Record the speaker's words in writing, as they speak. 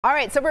All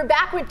right, so we're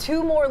back with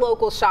two more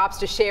local shops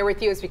to share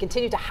with you as we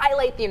continue to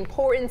highlight the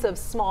importance of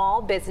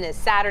Small Business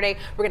Saturday.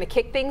 We're going to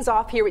kick things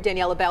off here with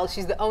Daniela Bell.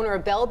 She's the owner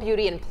of Bell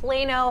Beauty in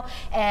Plano,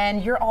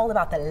 and you're all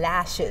about the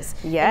lashes.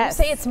 Yes.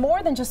 And you say it's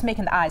more than just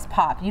making the eyes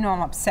pop. You know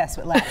I'm obsessed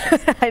with lashes.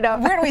 I know.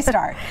 Where do we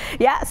start?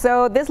 Yeah,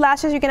 so these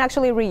lashes you can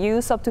actually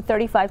reuse up to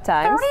 35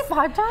 times.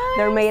 35 times?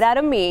 They're made out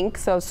of mink,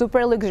 so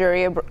super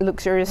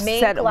luxurious Mink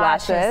set of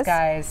lashes.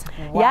 Guys.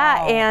 Wow.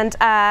 Yeah,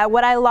 and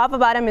what I love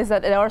about them is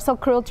that they're also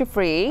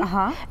cruelty-free,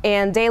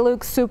 and they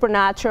look super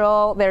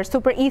natural. They're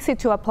super easy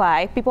to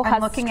apply. People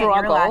have struggles.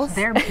 At your lashes.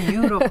 They're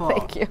beautiful.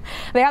 Thank you.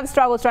 They have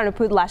struggles trying to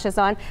put lashes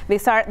on.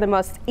 These are the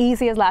most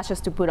easiest lashes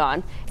to put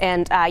on.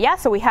 And yeah,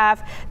 so we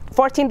have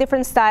 14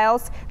 different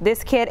styles.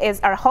 This kit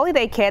is our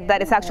holiday kit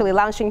that is actually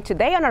launching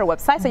today on our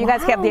website. So you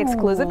guys get the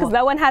exclusive because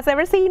no one has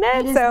ever seen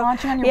it. It is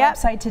launching on your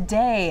website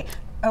today.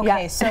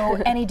 Okay,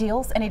 so any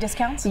deals, any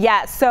discounts?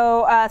 Yeah,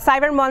 so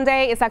Cyber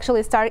Monday is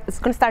actually starting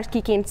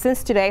kicking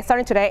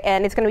starting today,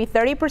 and it's going to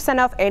be 30%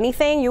 off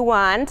anything you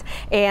want,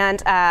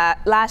 and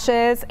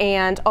lashes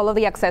and all of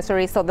the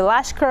accessories. So the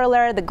lash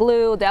curler, the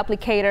glue, the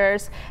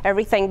applicators,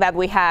 everything that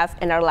we have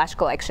in our lash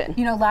collection.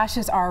 You know,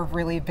 lashes are a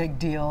really big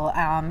deal.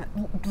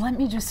 Let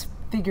me just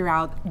figure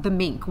out the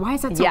mink. Why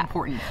is that so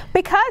important?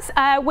 Because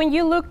when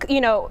you look,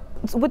 you know,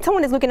 when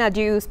someone is looking at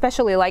you,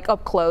 especially like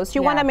up close,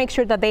 you want to make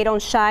sure that they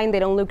don't shine, they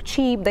don't look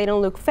cheap, they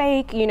don't look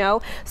fake, you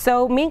know.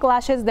 So mink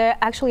lashes, they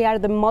actually are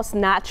the most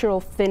natural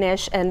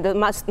finish and the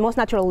most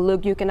natural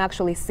look you can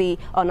actually see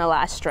on a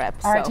lash strip.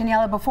 All right,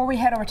 Daniela, before we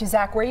head over to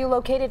Zach, where are you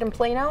located in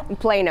Plano? In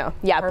Plano,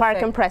 yeah,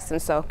 Park and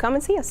Preston, so come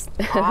and see us.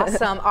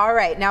 Awesome. All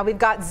right, now we've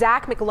got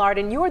Zach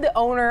McLarden. You're the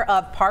owner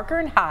of Parker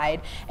and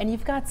Hyde, and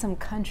you've got some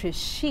country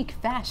chic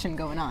fashion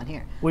going on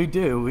here. We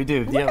do. Look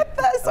at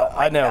this. Oh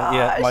my I know. gosh.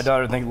 Yeah, my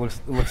daughter thinks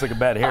it looks like a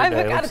bad hair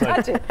day. I've got to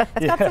touch it.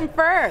 It's got some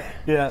fur.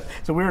 Yeah.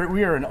 So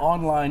we are an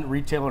online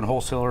retailer and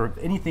wholesaler of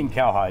anything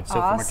cowhide. So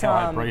from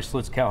cowhide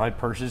bracelets, cowhide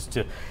purses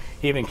to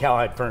even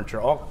cowhide furniture,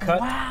 all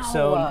cut,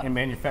 sewn, and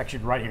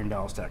manufactured right here in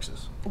Dallas,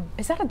 Texas.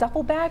 Is that a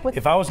duffel bag?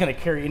 If I was going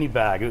to carry any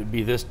bag, it would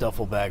be this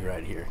duffel bag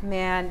right here.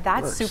 Man,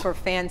 that's super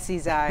fancy,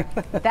 Zach.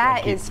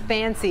 That is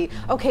fancy.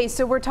 Okay,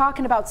 so we're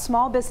talking about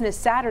Small Business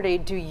Saturday.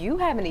 Do you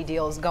have any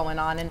deals going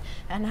on,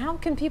 and how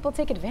can people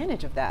take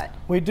advantage of that?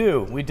 We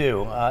do.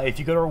 If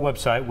you go to our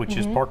website, which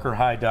is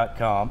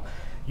parkerhyde.com,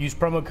 use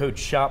promo code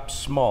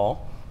SHOPSMALL,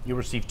 you'll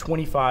receive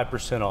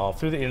 25% off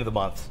through the end of the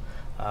month.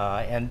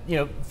 And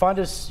find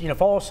us,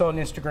 follow us on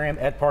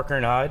Instagram at Parker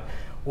and Hyde,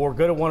 or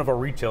go to one of our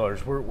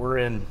retailers. We're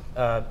in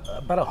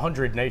about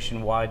 100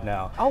 nationwide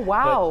now. Oh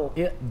wow!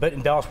 But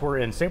in Dallas, we're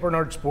in St.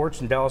 Bernard Sports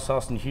in Dallas,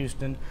 Austin,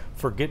 Houston.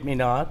 Forget Me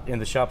Not in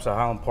the shops at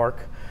Highland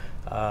Park,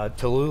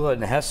 Tallulah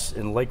and Hess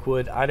in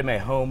Lakewood, Ida Mae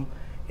Home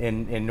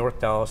in North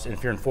Dallas, and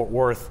if you're in Fort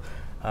Worth,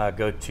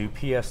 go to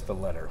PS The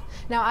Letter.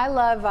 Now, I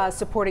love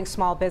supporting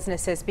small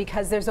businesses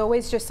because there's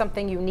always just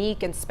something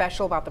unique and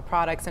special about the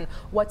products. And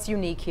what's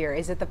unique here?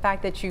 Is it the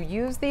fact that you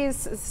use these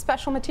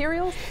special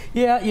materials?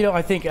 Yeah,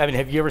 I think,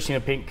 have you ever seen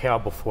a pink cow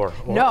before?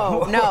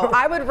 No,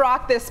 I would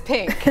rock this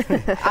pink.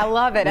 I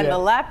love it. And the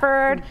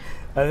leopard.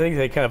 I think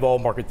they kind of all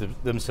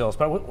market themselves.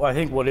 But I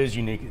think what is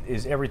unique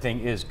is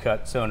everything is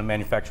cut, sewn, and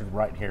manufactured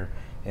right here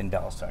in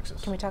Dallas,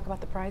 Texas. Can we talk about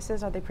the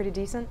prices? Are they pretty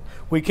decent?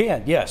 We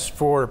can, yes.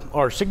 For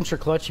our signature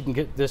clutch, you can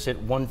get this at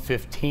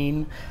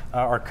 $115.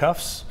 Our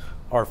cuffs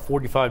are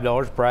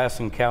 $45, brass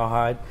and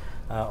cowhide.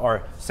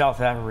 Our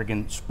South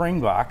African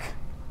springbok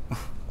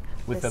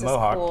with the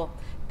mohawk. Cool.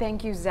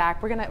 Thank you,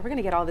 Zach. We're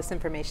gonna get all this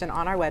information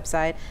on our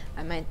website.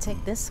 I might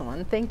take this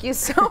one. Thank you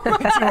so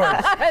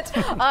much.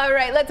 All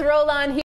right, let's roll on here.